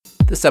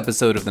This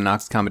episode of the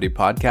Knox Comedy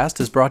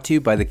Podcast is brought to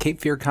you by the Cape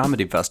Fear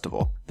Comedy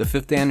Festival. The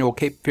 5th annual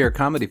Cape Fear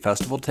Comedy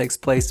Festival takes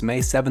place May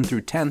 7th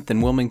through 10th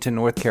in Wilmington,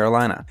 North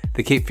Carolina.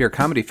 The Cape Fear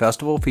Comedy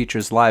Festival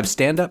features live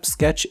stand-up,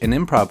 sketch, and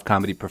improv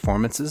comedy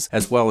performances,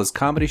 as well as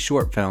comedy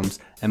short films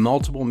and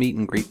multiple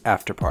meet-and-greet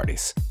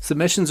after-parties.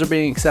 Submissions are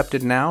being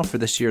accepted now for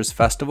this year's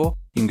festival.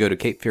 You can go to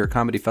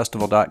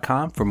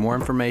capefearcomedyfestival.com for more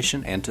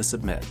information and to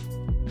submit.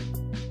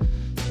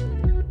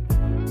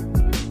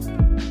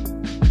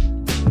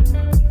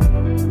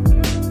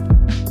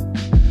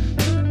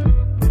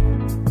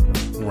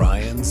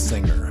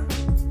 Singer.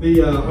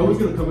 I was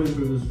going to come in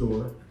through this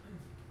door,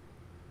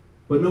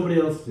 but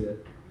nobody else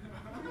did.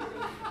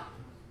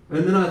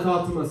 And then I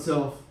thought to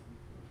myself,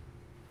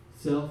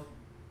 they're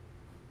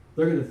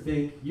going to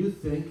think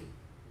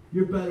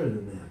you're better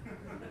than them.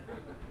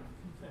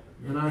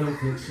 And I don't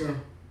think so.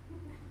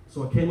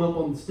 So I came up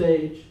on the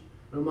stage,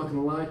 and I'm not going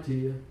to lie to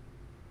you,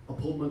 I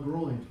pulled my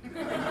groin.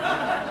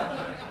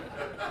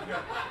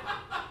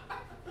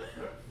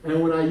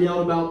 And when I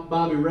yelled about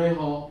Bobby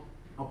Rahal,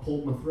 I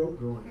pulled my throat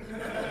groin.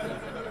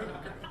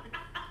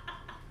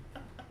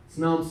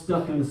 So now I'm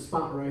stuck in this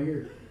spot right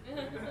here.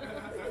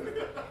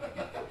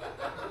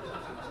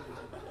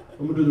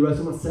 I'm going to do the rest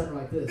of my set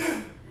like this.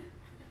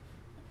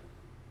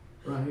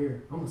 Right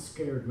here. I'm a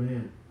scared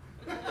man.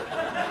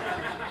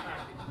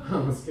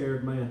 I'm a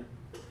scared man.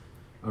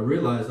 I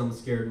realize I'm a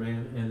scared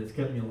man, and it's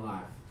kept me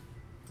alive.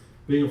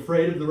 Being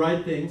afraid of the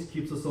right things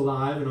keeps us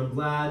alive, and I'm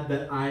glad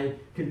that I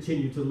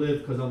continue to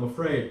live because I'm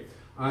afraid.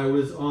 I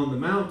was on the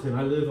mountain.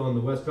 I live on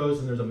the West Coast,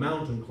 and there's a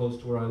mountain close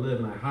to where I live,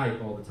 and I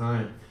hike all the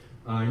time.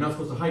 You're not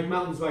supposed to hike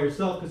mountains by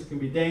yourself because it can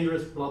be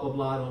dangerous, blah, blah,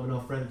 blah. I don't have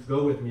enough friends to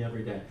go with me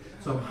every day.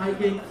 So I'm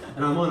hiking,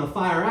 and I'm on a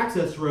fire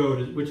access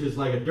road, which is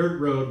like a dirt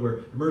road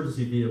where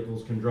emergency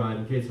vehicles can drive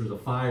in case there's a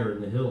fire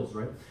in the hills,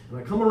 right? And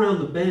I come around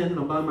the bend, and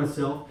I'm by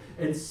myself,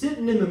 and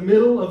sitting in the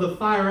middle of the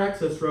fire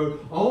access road,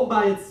 all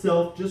by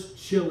itself, just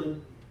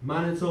chilling,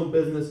 minding its own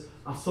business,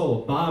 I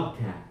saw a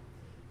bobcat,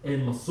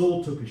 and my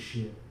soul took a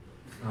shit.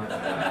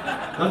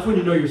 That's when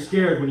you know you're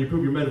scared, when you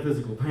poop your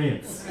metaphysical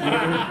pants. You know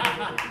what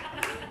I mean?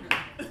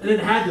 And it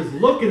had this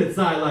look in its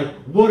eye like,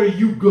 what are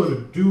you going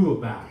to do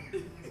about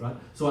it? Right?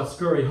 So I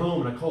scurry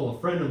home and I call a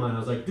friend of mine. I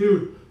was like,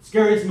 dude,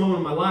 scariest moment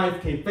of my life,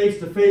 came face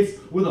to face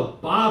with a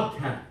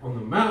bobcat on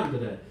the mountain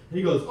today. And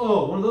he goes,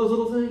 oh, one of those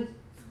little things?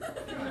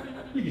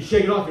 You can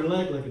shake it off your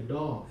leg like a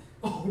dog.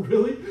 Oh,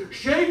 really?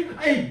 Shake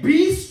a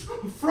beast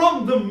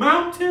from the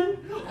mountain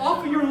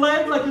off of your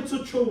leg like it's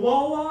a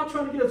chihuahua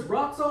trying to get its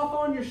rocks off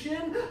on your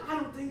shin? I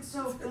don't think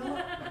so,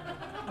 fella.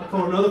 I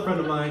called another friend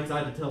of mine because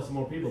I had to tell some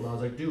more people. I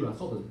was like, dude, I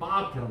saw this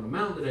bobcat on the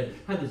mountain today.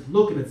 Had this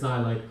look in its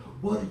eye like,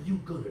 what are you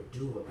going to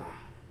do about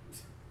it?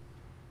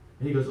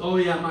 And he goes, oh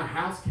yeah, my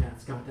house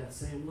cat's got that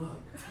same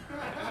look.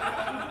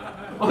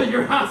 Oh,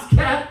 your house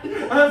cat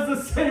has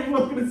the same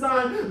look in its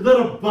eye that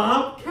a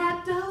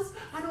bobcat does?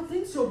 I don't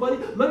think so, buddy.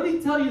 Let me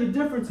tell you the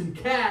difference in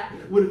cat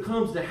when it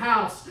comes to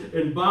house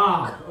and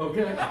Bob,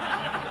 okay?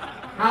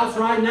 House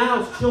right now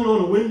is chilling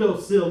on a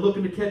windowsill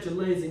looking to catch a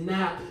lazy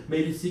nap,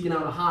 maybe seeking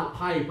out a hot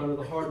pipe under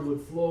the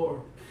hardwood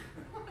floor.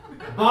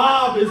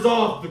 Bob is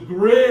off the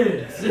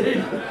grid, see?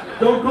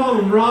 Don't call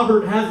him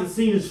Robert, hasn't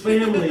seen his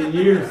family in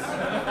years.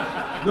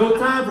 No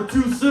time for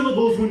two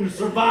syllables when you're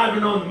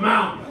surviving on the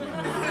mountain.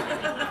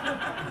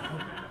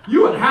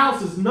 You had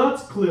House's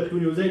nuts clipped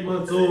when he was 8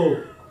 months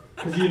old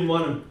because you didn't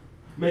want him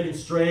making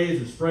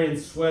strays or spraying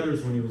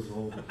sweaters when he was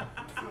old.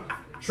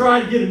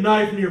 Try to get a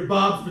knife near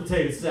Bob's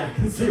potato sack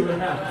and see what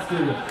happens to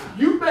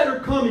you. You better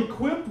come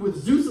equipped with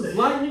Zeus's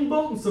lightning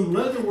bolt and some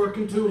leather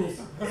working tools.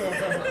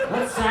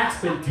 That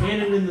sack's been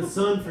tanning in the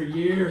sun for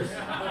years.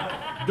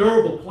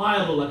 Durable,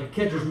 pliable like a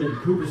catcher's mitt in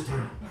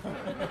Cooperstown.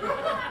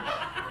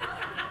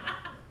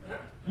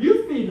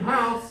 You feed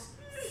House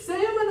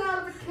salmon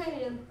out of a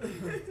can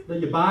that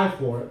you buy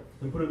for it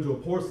and put it into a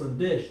porcelain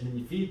dish, and then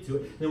you feed to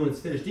it. Then when it's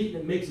finished eating,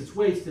 it makes its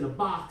waste in a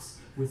box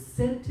with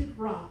scented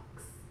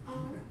rocks.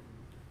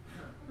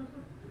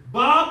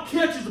 Bob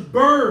catches a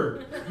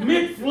bird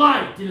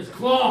mid-flight in his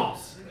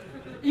claws,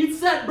 eats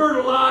that bird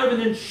alive,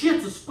 and then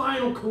shits a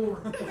spinal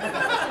cord.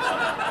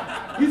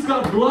 He's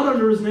got blood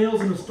under his nails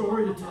and a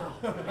story to tell.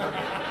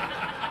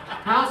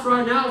 House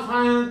right now is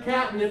high on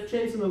catnip,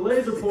 chasing a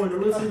laser pointer,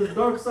 listening to the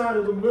Dark Side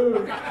of the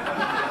Moon.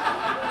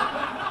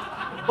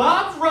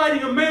 Bob's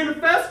writing a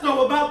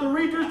manifesto about the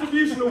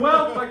redistribution of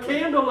wealth by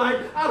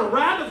candlelight out of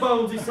rabbit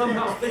bones he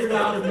somehow figured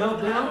out in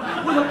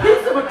meltdown with a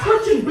piece of a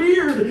twitching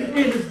beard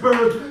in his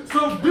bird.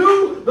 So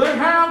do they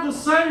have the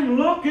same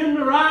look in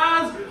their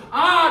eyes?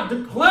 I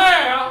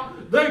declare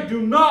they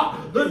do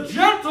not. The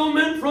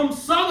gentleman from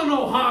Southern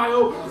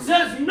Ohio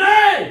says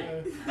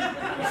nay.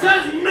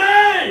 Says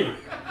nay.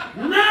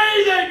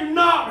 Nay, they do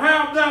not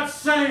have that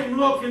same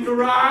look in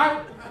their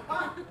eye.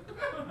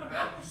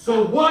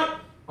 So what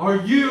are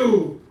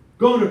you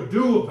going to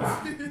do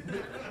about it?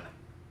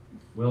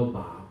 Well,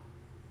 Bob,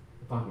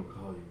 if I can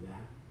call you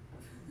that,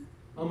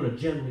 I'm going to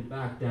gently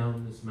back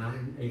down this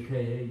mountain,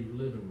 a.k.a. your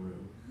living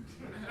room.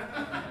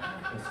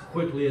 as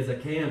quickly as I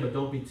can, but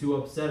don't be too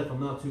upset if I'm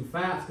not too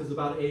fast, because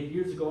about 8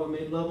 years ago I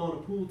made love on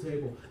a pool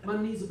table.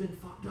 My knees have been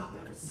fucked up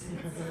ever since.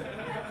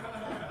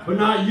 But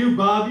not you,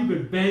 Bob. You've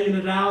been banging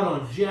it out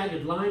on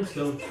jagged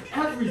limestone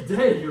every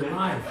day of your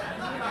life.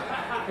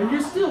 And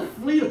you're still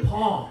fleet of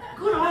paw.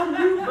 Good on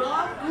you,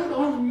 Bob. Good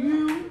on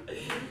you.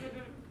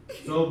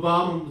 So,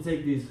 Bob, I'm going to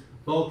take these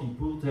bulky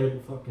pool table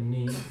fucking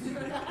knees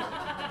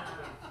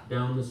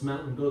down this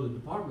mountain and go to the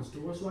department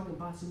store so I can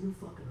buy some new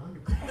fucking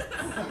underpants.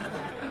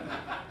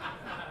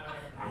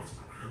 That's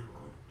what I'm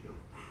going to do.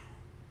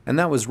 And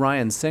that was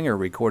Ryan Singer,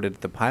 recorded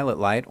at the Pilot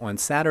Light on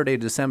Saturday,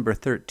 December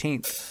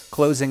 13th,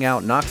 closing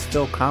out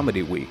Knoxville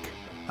Comedy Week.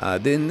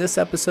 In this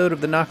episode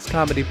of the Knox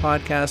Comedy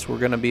Podcast, we're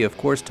going to be, of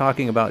course,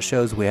 talking about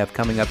shows we have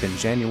coming up in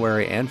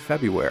January and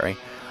February,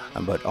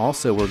 but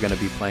also we're going to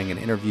be playing an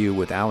interview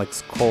with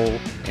Alex Koll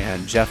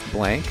and Jeff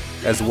Blank,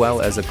 as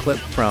well as a clip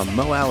from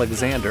Mo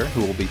Alexander,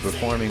 who will be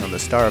performing on the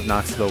Star of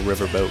Knoxville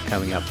Riverboat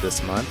coming up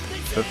this month.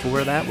 But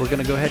for that, we're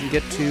going to go ahead and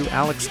get to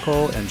Alex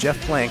Koll and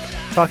Jeff Blank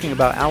talking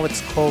about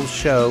Alex Koll's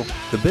show,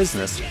 The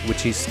Business,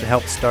 which he's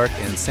helped start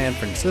in San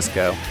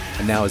Francisco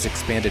and now has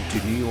expanded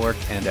to New York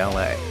and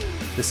LA.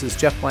 This is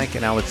Jeff Blank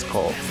and Alex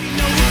Koll.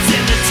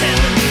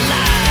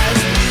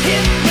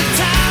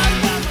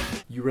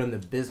 You run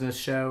the business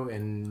show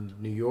in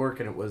New York,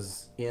 and it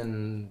was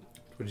in,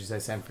 what did you say,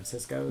 San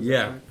Francisco?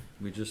 Yeah,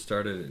 we just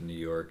started it in New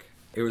York.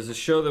 It was a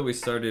show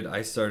that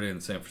I started in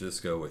San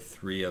Francisco with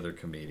 3 other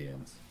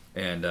comedians.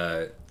 And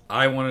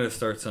I wanted to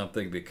start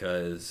something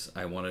because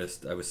I was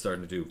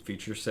starting to do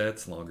feature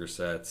sets, longer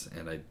sets,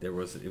 and it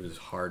was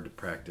hard to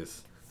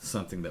practice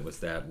something that was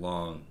that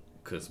long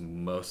because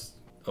most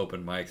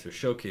open mics or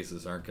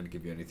showcases aren't going to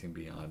give you anything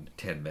beyond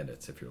 10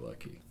 minutes if you're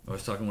lucky. I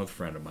was talking with a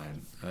friend of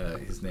mine.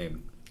 His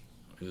name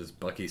is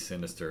Bucky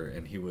Sinister,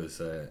 and he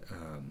was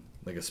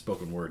like a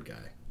spoken word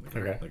guy,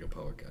 like a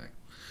poet guy.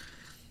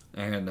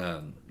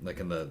 And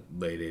like in the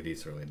late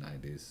 80s, early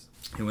 90s.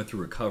 He went through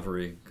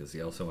recovery because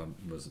he also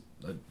was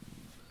a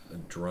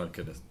drunk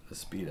and a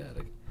speed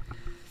addict.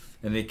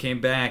 And he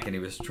came back and he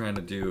was trying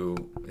to do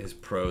his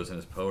prose and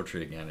his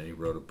poetry again, and he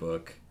wrote a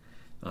book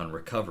on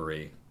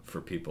recovery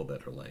for people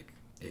that are like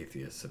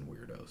atheists and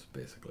weirdos,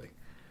 basically,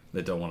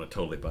 that don't want to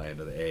totally buy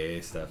into the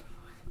AA stuff.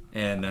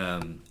 And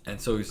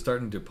so he's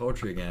starting to do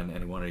poetry again, and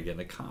he wanted to get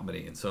into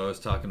comedy. And so I was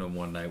talking to him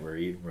one night, we were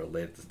eating real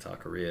late at the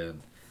taqueria,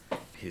 and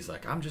he's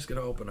like, I'm just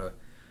going to open a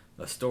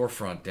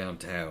storefront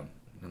downtown.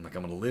 And I'm like,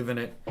 I'm going to live in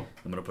it. I'm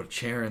going to put a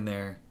chair in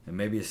there and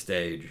maybe a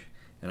stage,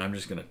 and I'm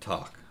just going to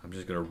talk. I'm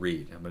just going to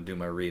read. I'm going to do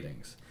my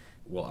readings.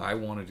 Well, I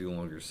want to do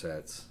longer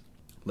sets.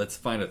 Let's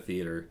find a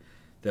theater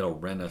that'll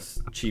rent us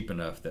cheap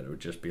enough that it would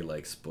just be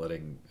like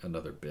splitting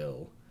another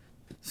bill.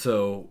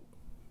 So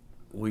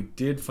we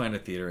did find a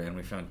theater, and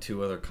we found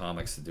 2 other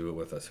comics to do it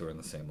with us who were in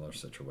the similar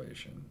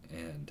situation.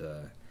 And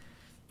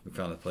we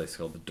found a place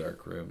called The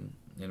Dark Room.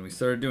 And we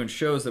started doing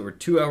shows that were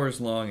 2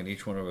 hours long, and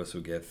each one of us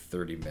would get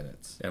 30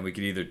 minutes. And we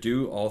could either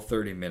do all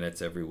 30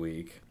 minutes every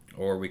week,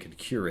 or we could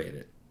curate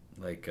it.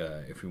 Like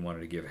if we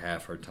wanted to give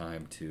half our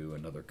time to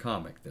another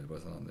comic that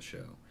wasn't on the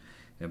show,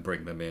 and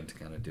bring them in to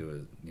kind of do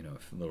a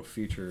little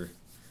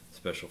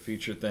special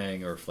feature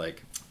thing. Or if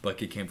like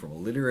Bucky came from a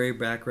literary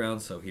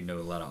background, so he knew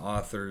a lot of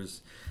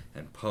authors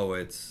and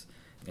poets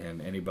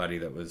and anybody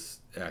that was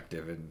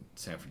active in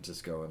San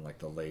Francisco in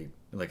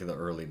in the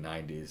early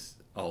 90s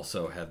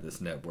also had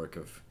this network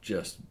of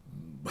just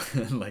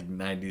like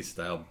 90s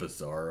style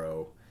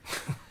bizarro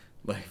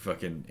like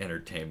fucking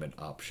entertainment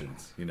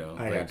options,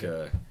 like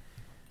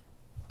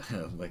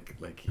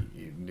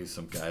he knew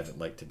some guy that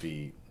liked to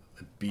be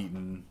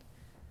beaten.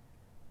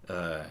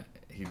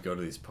 He'd go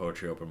to these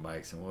poetry open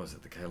mics, and what was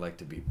it, the guy liked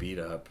to be beat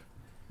up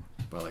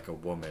by like a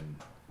woman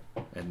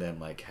and then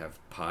like have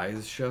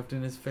pies shoved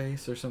in his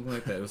face or something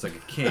like that. It was like a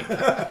kink.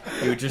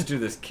 He would just do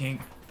this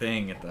kink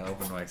thing at the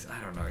open mics.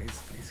 I don't know.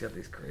 He's got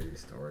these crazy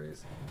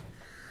stories,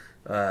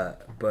 and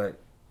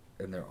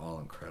they're all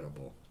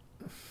incredible.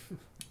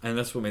 And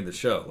that's what made the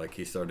show. Like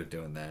he started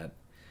doing that,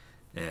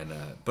 and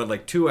but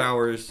like 2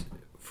 hours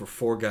for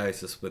 4 guys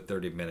to split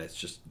 30 minutes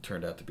just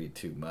turned out to be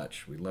too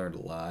much. We learned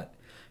a lot,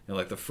 and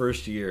like the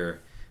first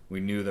year, we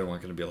knew there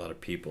weren't going to be a lot of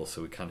people,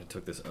 so we kind of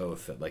took this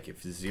oath that like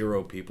if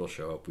 0 people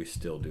show up, we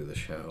still do the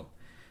show.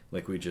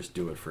 Like we just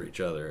do it for each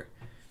other.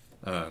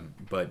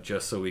 But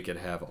just so we could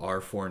have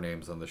our 4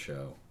 names on the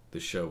show. The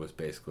show was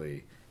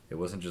basically, it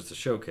wasn't just a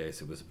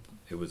showcase,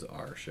 it was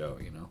our show,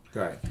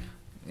 Right.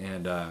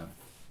 And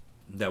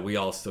that we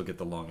all still get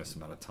the longest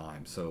amount of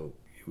time. So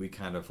we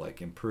kind of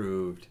like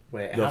improved.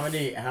 Wait, how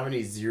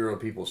many 0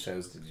 people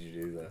shows did you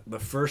do though? The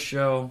first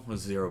show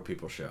was 0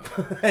 people show.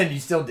 And you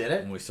still did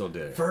it? And we still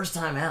did it. First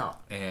time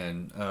out.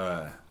 And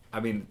I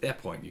mean, at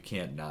that point you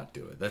can't not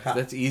do it.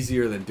 That's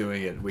easier than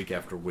doing it week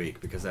after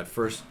week, because that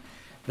first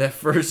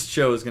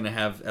show is going to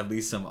have at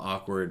least some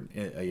awkward,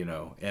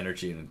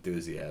 energy and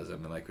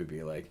enthusiasm. And like we'd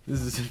be like,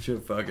 this is such a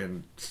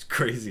fucking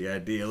crazy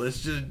idea.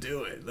 Let's just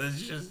do it.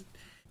 Let's just.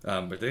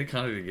 But they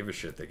kind of didn't give a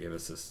shit. They gave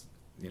us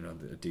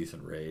a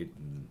decent rate,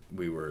 and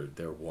we were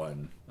their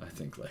one, I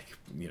think, like,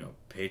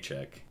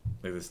 paycheck.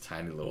 Like this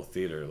tiny little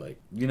theater, like,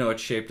 it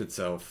shaped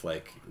itself.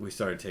 Like, we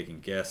started taking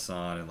guests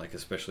on, and like,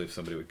 especially if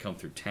somebody would come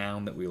through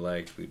town that we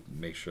liked, we'd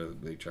make sure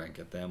that we try and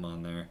get them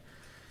on there.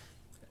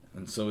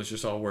 And so it was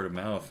just all word of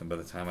mouth. And by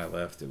the time I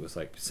left, it was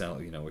like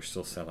we're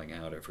still selling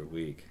out every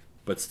week.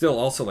 But still,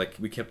 also, like,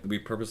 we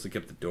purposely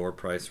kept the door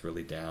price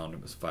really down.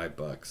 It was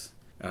 $5.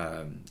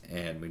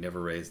 And we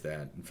never raised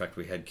that. In fact,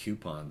 we had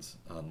coupons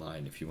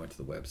online. If you went to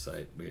the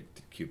website, we had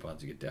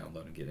coupons you could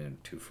download and get in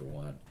 2 for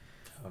 1.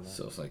 Oh, nice.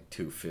 So it's like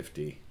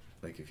 $2.50,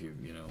 like if you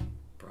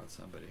brought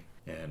somebody.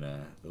 And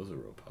those are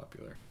real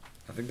popular.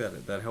 I think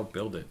that helped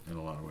build it in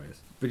a lot of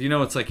ways. But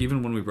it's like,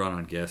 even when we brought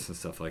on guests and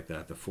stuff like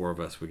that, the 4 of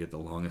us would get the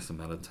longest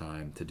amount of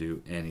time to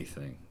do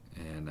anything.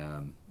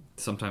 And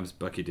sometimes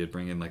Bucky did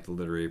bring in like the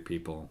literary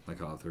people,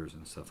 like authors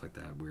and stuff like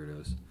that,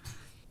 weirdos.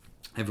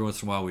 Every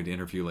once in a while, we'd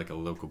interview like a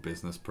local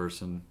business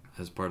person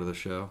as part of the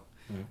show,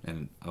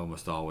 and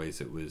almost always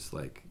it was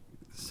like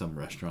some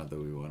restaurant that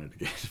we wanted to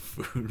get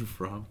food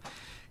from,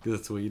 because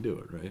that's the way you do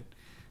it, right?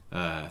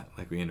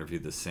 Like, we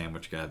interviewed this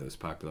sandwich guy that was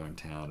popular in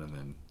town, and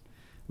then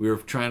we were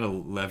trying to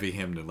levy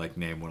him to like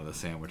name one of the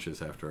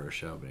sandwiches after our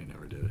show, but he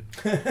never did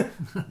it.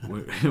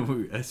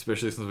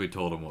 Especially since we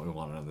told him what we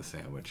wanted on the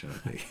sandwich, and I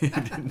think he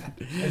didn't.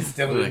 And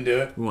still didn't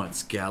do it. We want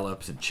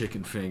scallops and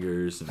chicken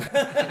fingers. And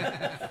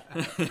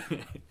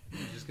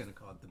You're just going to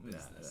call it the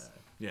business.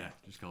 Yeah,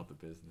 just call it the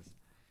business.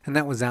 And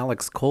that was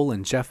Alex Koll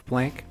and Jeff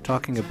Blank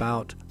talking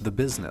about The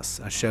Business,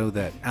 a show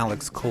that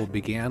Alex Koll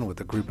began with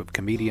a group of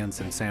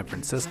comedians in San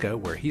Francisco,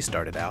 where he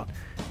started out.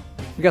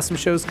 We got some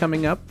shows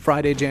coming up.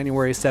 Friday,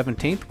 January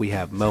 17th, we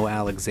have Mo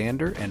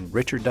Alexander and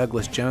Richard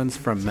Douglas Jones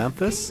from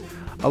Memphis,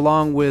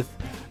 along with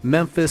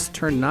Memphis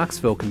turned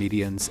Knoxville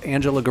comedians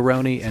Angela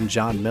Garoni and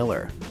John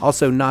Miller.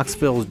 Also,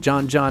 Knoxville's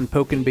John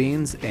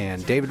Pokenbeans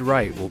and David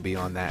Wright will be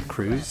on that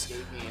cruise.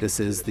 This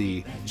is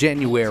the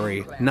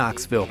January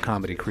Knoxville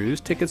Comedy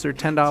Cruise. Tickets are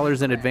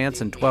 $10 in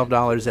advance and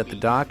 $12 at the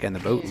dock, and the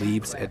boat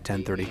leaves at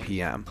 10:30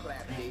 p.m.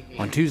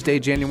 On Tuesday,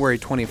 January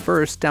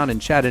 21st, down in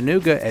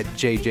Chattanooga at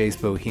JJ's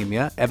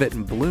Bohemia, Evett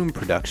and Bloom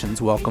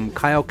Productions welcome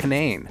Kyle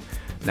Kinane.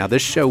 Now,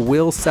 this show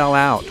will sell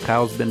out.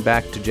 Kyle's been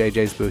back to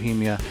JJ's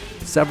Bohemia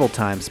several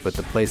times, but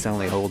the place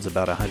only holds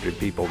about 100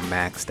 people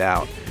maxed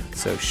out.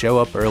 So show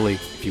up early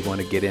if you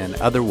want to get in.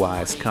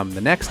 Otherwise, come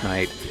the next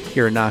night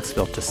here in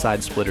Knoxville to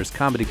Side Splitters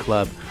Comedy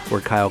Club,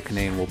 where Kyle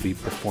Kinane will be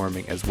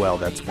performing as well.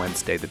 That's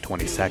Wednesday the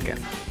 22nd.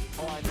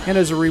 And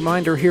as a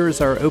reminder, here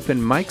is our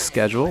open mic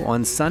schedule.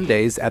 On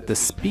Sundays at the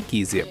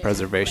Speakeasy at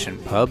Preservation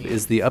Pub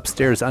is the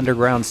Upstairs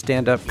Underground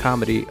Stand-Up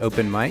Comedy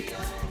Open Mic.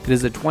 It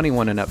is a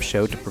 21 and up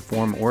show to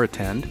perform or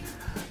attend.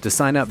 To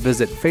sign up,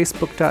 visit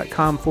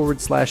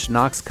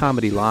facebook.com/Knox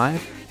Comedy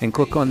Live and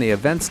click on the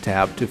Events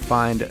tab to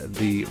find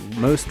the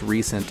most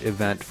recent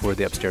event for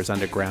the Upstairs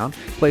Underground.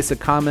 Place a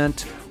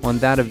comment on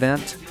that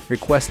event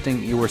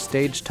requesting your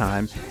stage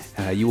time.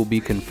 You will be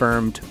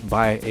confirmed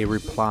by a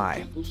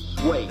reply.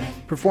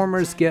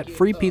 Performers get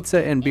free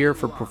pizza and beer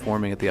for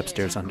performing at the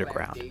Upstairs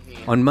Underground.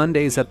 On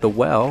Mondays at the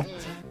Well,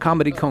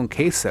 Comedy Con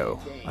Queso,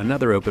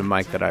 another open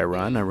mic that I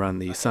run. I run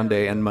the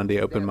Sunday and Monday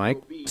open mic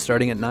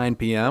starting at 9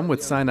 p.m.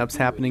 with sign-ups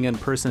happening in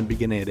person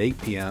beginning at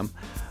 8 p.m.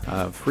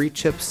 Free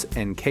chips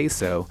and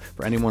queso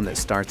for anyone that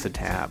starts a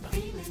tab.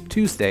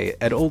 Tuesday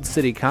at Old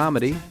City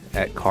Comedy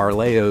at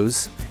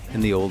Carleo's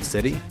in the Old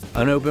City,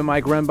 an open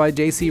mic run by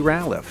J.C.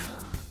 Ratliff.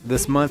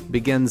 This month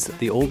begins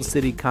the Old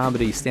City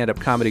Comedy Stand-Up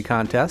Comedy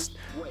Contest.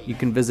 You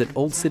can visit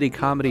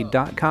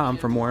oldcitycomedy.com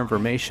for more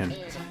information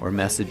or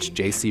message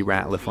J.C.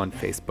 Ratliff on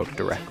Facebook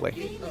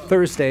directly.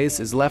 Thursdays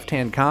is Left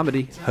Hand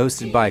Comedy,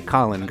 hosted by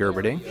Colin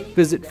Gerberding.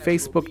 Visit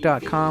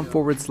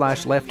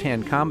facebook.com/Left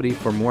Hand Comedy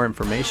for more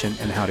information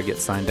and how to get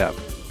signed up.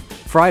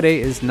 Friday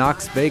is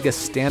Knox Vegas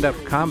Stand-Up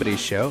Comedy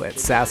Show at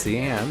Sassy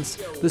Ann's.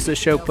 This is a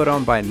show put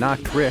on by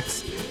Knocked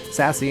Ricks.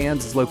 Sassy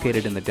Ann's is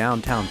located in the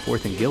downtown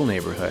 4th and Gill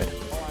neighborhood.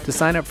 To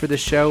sign up for the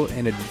show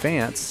in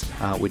advance,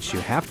 which you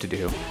have to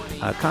do,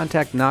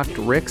 contact Knocked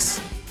Ricks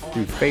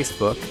through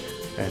Facebook.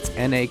 That's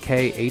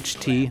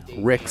NAKHT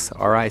Ricks,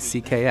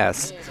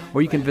 RICKS.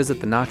 Or you can visit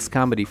the Knox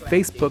Comedy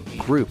Facebook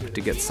group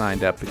to get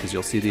signed up, because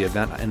you'll see the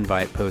event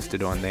invite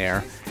posted on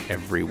there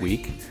every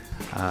week.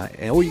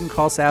 Or you can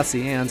call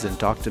Sassy Ann's and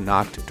talk to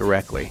Knocked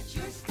directly.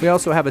 We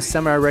also have a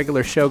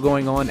semi-regular show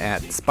going on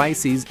at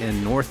Spicy's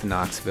in North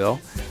Knoxville,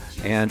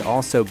 and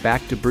also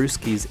Back to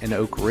Brewski's in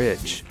Oak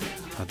Ridge.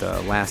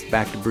 The last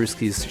Back to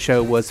Brewski's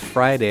show was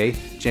Friday,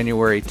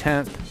 January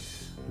 10th.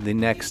 The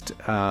next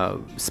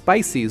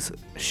Spicy's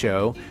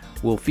show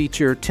will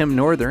feature Tim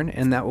Northern,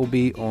 and that will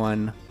be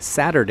on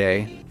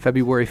Saturday,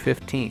 February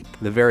 15th.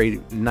 The very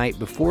night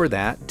before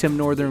that, Tim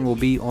Northern will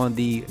be on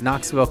the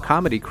Knoxville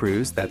Comedy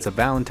Cruise. That's a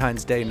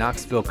Valentine's Day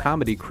Knoxville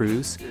Comedy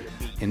Cruise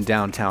in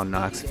downtown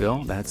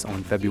Knoxville. That's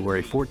on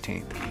February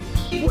 14th.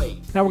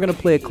 Now we're going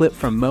to play a clip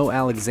from Mo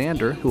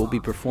Alexander, who will be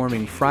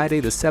performing Friday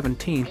the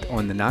 17th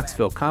on the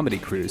Knoxville Comedy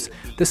Cruise.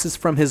 This is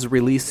from his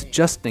release,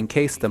 Just in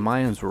Case the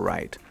Mayans Were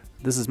Right.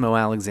 This is Mo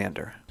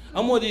Alexander.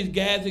 I'm one of these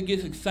guys that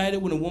gets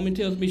excited when a woman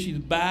tells me she's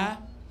bi.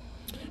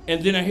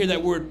 And then I hear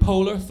that word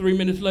polar 3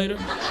 minutes later.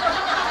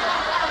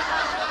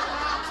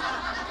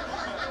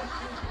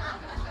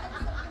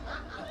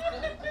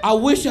 I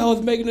wish I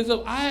was making this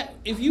up.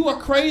 If you are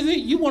crazy,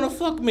 you want to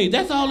fuck me.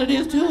 That's all it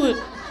is to it.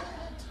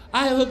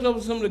 I have hooked up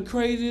with some of the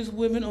craziest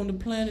women on the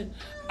planet.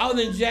 I was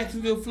in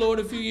Jacksonville,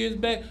 Florida a few years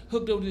back,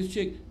 hooked up with this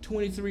chick,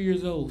 23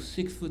 years old,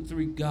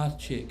 6'3" goth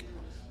chick.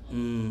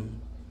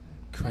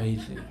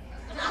 Crazy.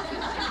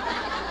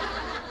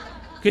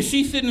 Cause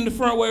she's sitting in the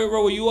front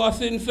row where you are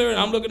sitting, sir, and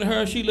I'm looking at her,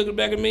 and she looking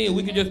back at me, and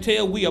we can just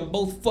tell we are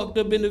both fucked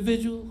up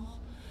individuals.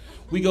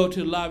 We go to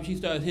the lobby, she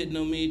starts hitting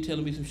on me,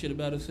 telling me some shit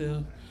about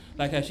herself.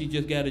 Like how she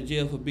just got out of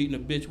jail for beating a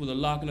bitch with a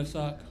lock in her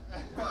sock.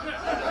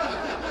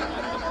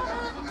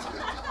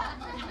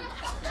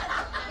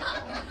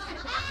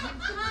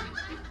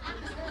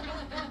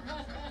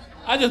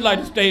 I just like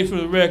to state for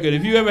the record,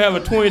 if you ever have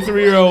a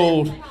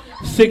 23-year-old,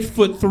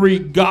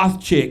 6'3"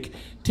 goth chick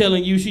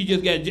telling you she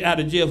just got out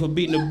of jail for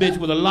beating a bitch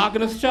with a lock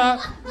in her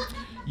sock,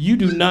 you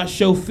do not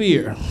show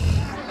fear.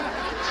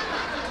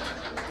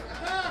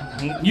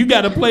 You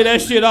gotta play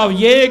that shit off.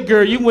 Yeah,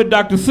 girl, you went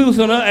Dr.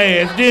 Seuss on her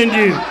ass, didn't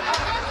you?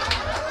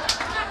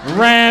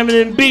 Rhyming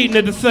and beating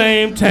at the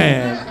same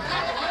time.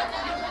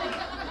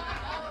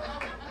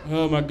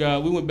 Oh my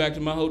God, we went back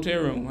to my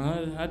hotel room.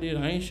 I did,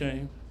 I ain't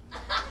ashamed.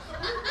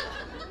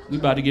 We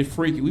about to get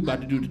freaky, we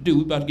about to do the do,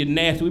 we about to get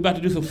nasty, we about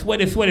to do some sweat.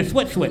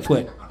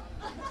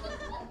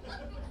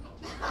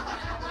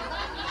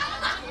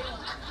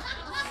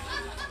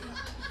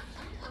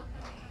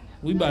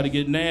 We about to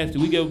get nasty.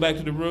 We go back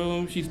to the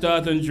room, she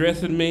starts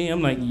undressing me.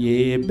 I'm like,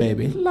 yeah,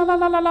 baby, la la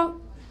la la la.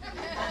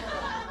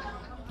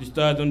 She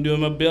starts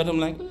undoing my belt. I'm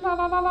like, la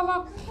la la la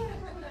la.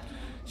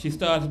 She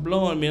starts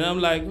blowing me, and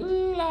I'm like,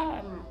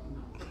 la.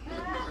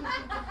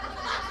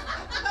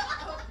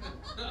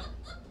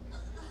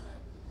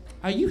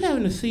 Are you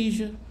having a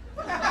seizure?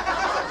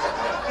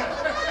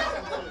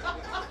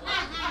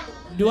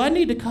 Do I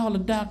need to call a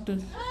doctor?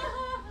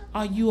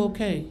 Are you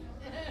okay?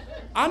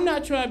 I'm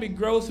not trying to be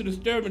gross or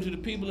disturbing to the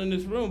people in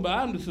this room, but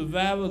I'm the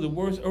survivor of the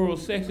worst oral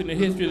sex in the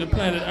history of the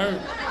planet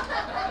Earth.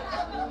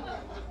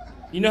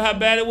 You know how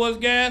bad it was,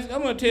 guys?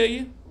 I'm gonna tell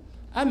you.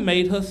 I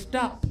made her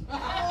stop.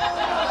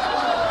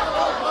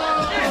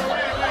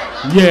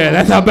 Yeah,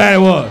 that's how bad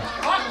it was.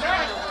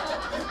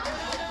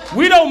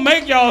 We don't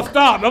make y'all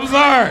stop. I'm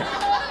sorry.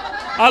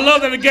 I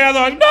love that the guys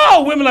are like,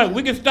 no. Women like,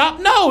 we can stop.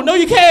 No,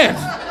 you can't.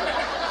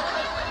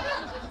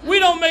 We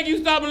don't make you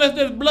stop unless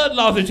there's blood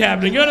loss is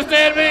happening. You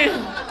understand me?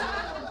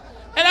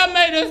 And I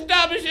made her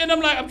stop and shit. And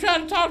I'm like, I'm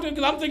trying to talk to her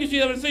because I'm thinking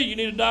she's having a seizure. You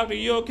need a doctor.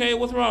 You okay?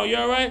 What's wrong? You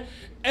all right?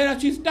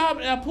 And she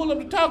stopped, and I pull up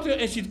to talk to her,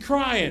 and she's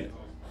crying.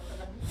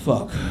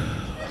 Fuck.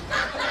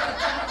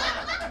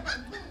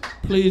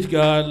 Please,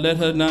 God, let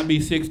her not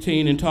be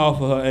 16 and tall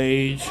for her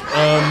age.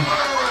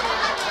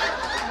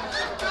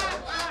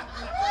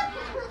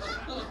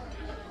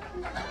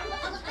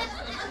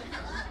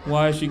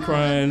 Why is she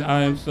crying?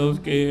 I am so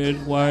scared.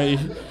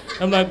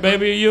 I'm like,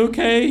 baby, are you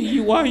okay?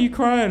 Why are you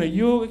crying? Are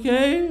you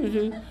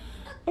okay?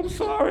 I'm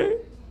sorry.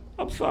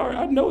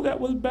 I know that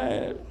was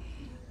bad.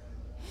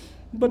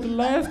 But the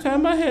last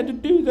time I had to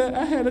do that,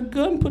 I had a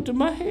gun put to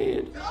my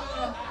head.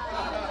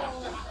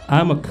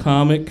 I'm a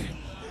comic.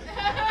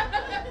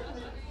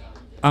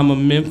 I'm a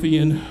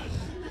Memphian.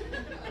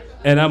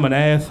 And I'm an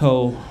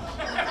asshole.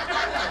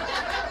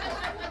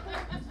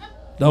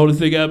 The only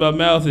thing out of my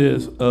mouth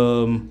is,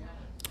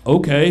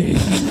 okay.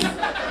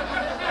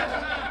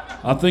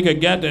 I think I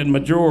got that in my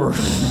drawer.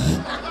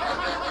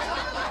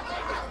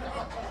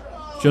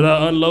 Should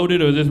I unload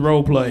it or is this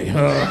role play?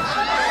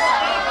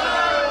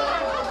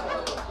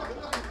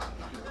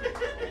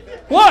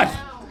 What?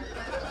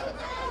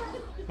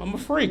 I'm a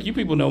freak. You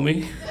people know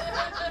me.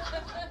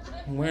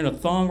 I'm wearing a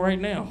thong right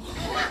now.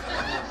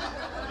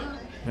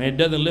 Man, it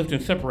doesn't lift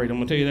and separate. I'm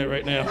gonna tell you that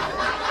right now.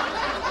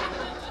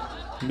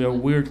 There'll be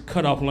a weird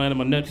cutoff line in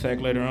my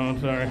nutsack later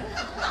on. Sorry.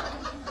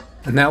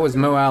 And that was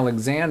Mo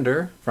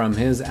Alexander from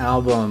his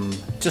album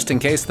Just in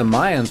Case the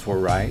Mayans Were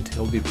Right.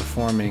 He'll be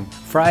performing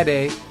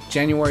Friday,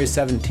 January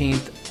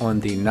 17th on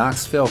the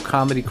Knoxville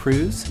Comedy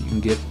Cruise. You can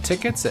get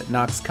tickets at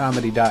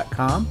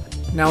knoxcomedy.com.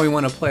 Now we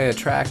want to play a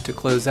track to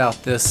close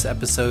out this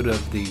episode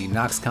of the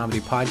Knox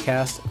Comedy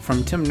Podcast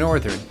from Tim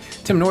Northern.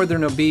 Tim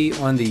Northern will be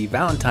on the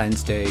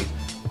Valentine's Day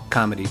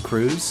Comedy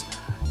Cruise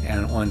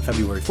and on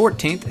February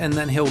 14th, and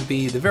then he'll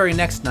be the very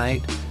next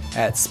night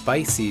at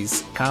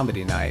Spicy's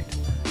Comedy Night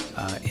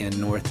in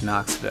North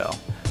Knoxville.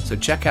 So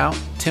check out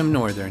Tim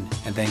Northern,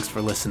 and thanks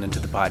for listening to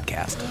the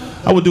podcast.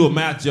 I would do a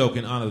math joke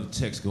in honor of the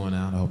text going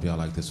out. I hope y'all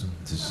like this one.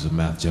 This is a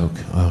math joke.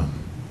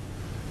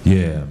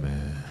 Yeah,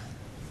 man.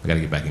 I gotta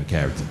get back in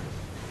character.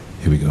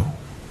 Here we go.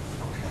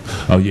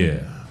 Oh,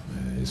 yeah.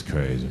 Man, it's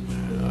crazy,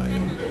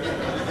 man.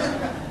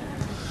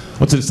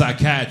 Went to the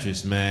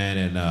psychiatrist, man,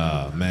 and,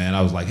 man,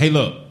 I was like, hey,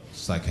 look,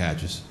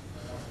 psychiatrist.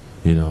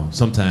 You know,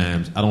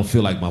 sometimes I don't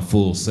feel like my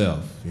full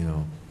self, you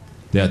know.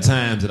 There are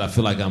times that I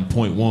feel like I'm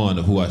 0.1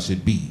 of who I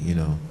should be, you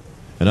know.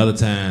 And other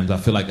times I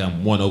feel like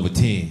I'm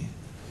 1/10. And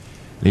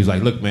he was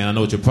like, look, man, I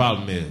know what your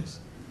problem is.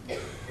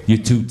 You're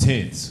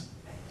 2/10.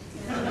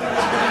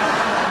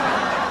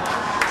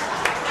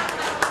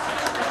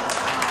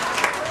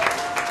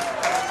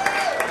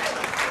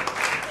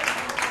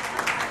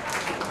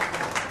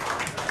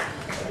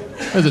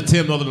 There's a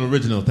Tim Northern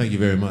original. Thank you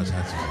very much.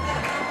 I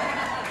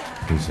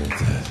appreciate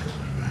that.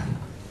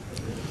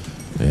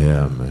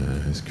 Yeah,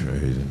 man, it's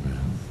crazy, man.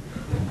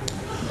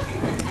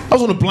 I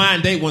was on a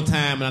blind date one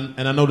time,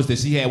 and I noticed that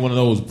she had one of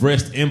those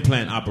breast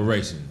implant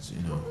operations,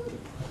 you know.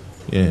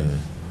 Yeah.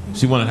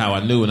 She wondered how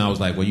I knew, and I was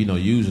like, well, you know,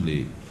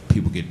 usually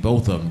people get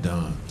both of them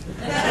done.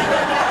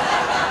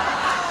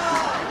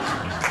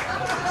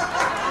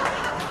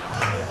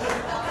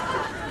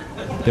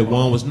 That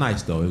one was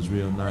nice, though. It was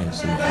real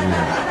nice. It was real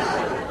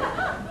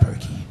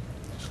perky.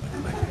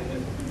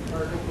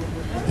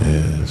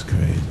 Yeah, it's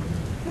crazy.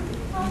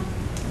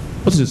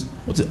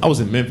 I was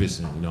in Memphis,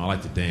 and, you know, I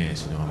like to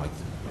dance. You know, I like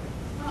to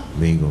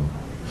mingle.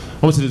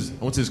 I went to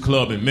this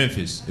club in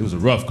Memphis. It was a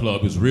rough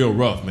club. It was real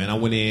rough, man. I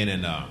went in,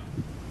 and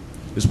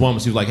this woman,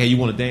 she was like, hey, you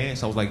want to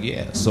dance? I was like,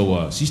 yeah.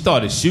 So she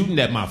started shooting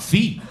at my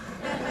feet.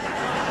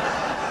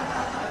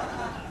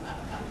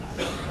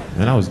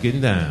 And I was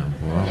getting down,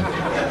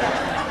 boy.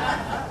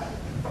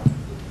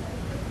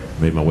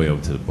 Made my way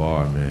over to the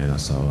bar, man. I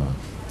saw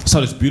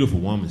this beautiful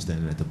woman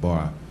standing at the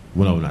bar.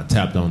 Went over and I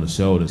tapped her on the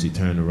shoulder, and she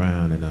turned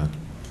around, and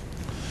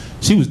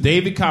she was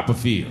David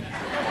Copperfield.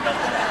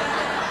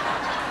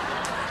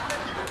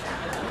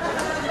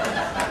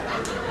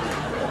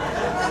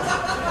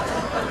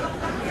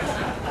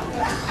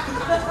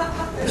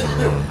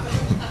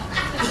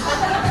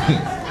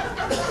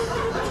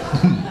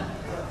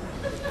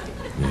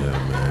 Yeah,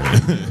 man.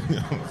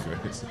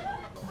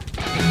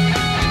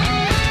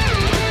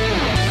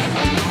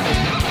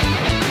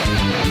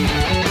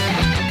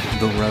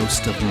 The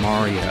Roast of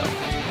Mario,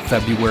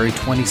 February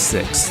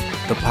 26th,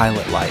 The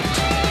Pilot Light.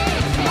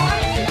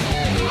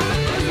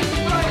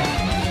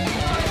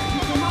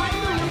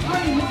 Reminder, we're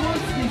playing the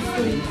roast these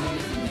things.